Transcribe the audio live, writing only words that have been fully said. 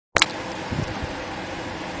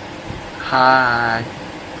Hi.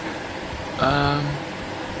 Um,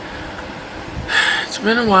 it's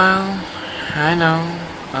been a while. I know.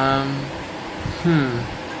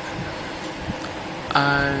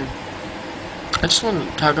 I just want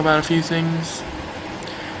to talk about a few things.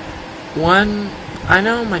 One, I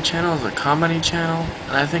know my channel is a comedy channel,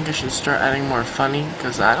 and I think I should start adding more funny,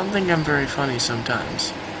 because I don't think I'm very funny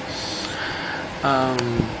sometimes.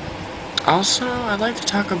 Also, I'd like to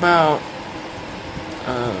talk about,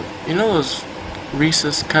 you know those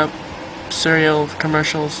Reese's Cup cereal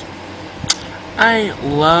commercials? I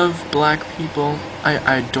love black people.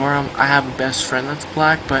 I adore them. I have a best friend that's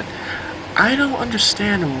black, but I don't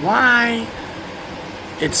understand why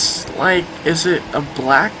it's like, is it a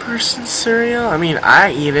black person's cereal? I mean,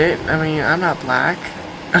 I eat it. I mean, I'm not black.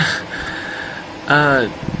 I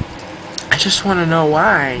just want to know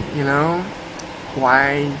why, you know?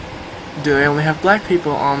 Why do they only have black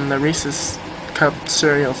people on the Reese's Cup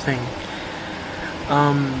cereal thing?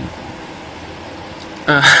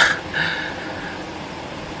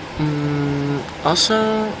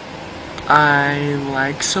 Also, I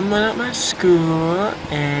like someone at my school,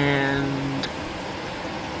 and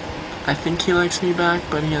I think he likes me back,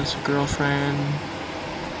 but he has a girlfriend.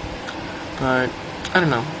 But, I don't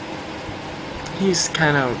know. He's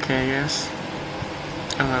kinda okay, I guess.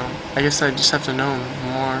 I don't know. I guess I just have to know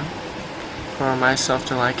him more for myself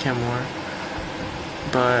to like him more.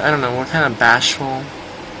 But, I don't know, we're kinda bashful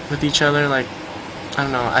with each other, like, I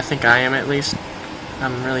don't know, I think I am at least.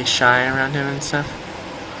 I'm really shy around him and stuff.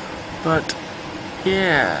 But,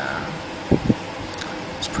 yeah.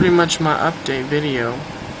 It's pretty much my update video.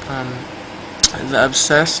 The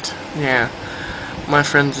obsessed, yeah. My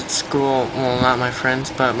friends at school, well, not my friends,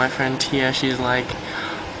 but my friend Tia, she's like,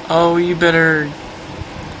 oh, you better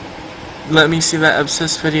let me see that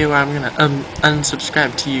obsessed video or I'm gonna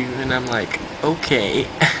unsubscribe to you. And I'm like, okay.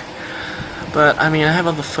 But, I mean, I have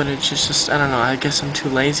all the footage, it's just, I don't know, I guess I'm too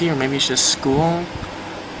lazy, or maybe it's just school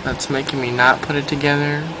that's making me not put it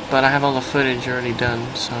together. But I have all the footage already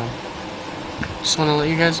done, so just want to let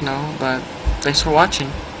you guys know. But thanks for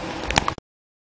watching.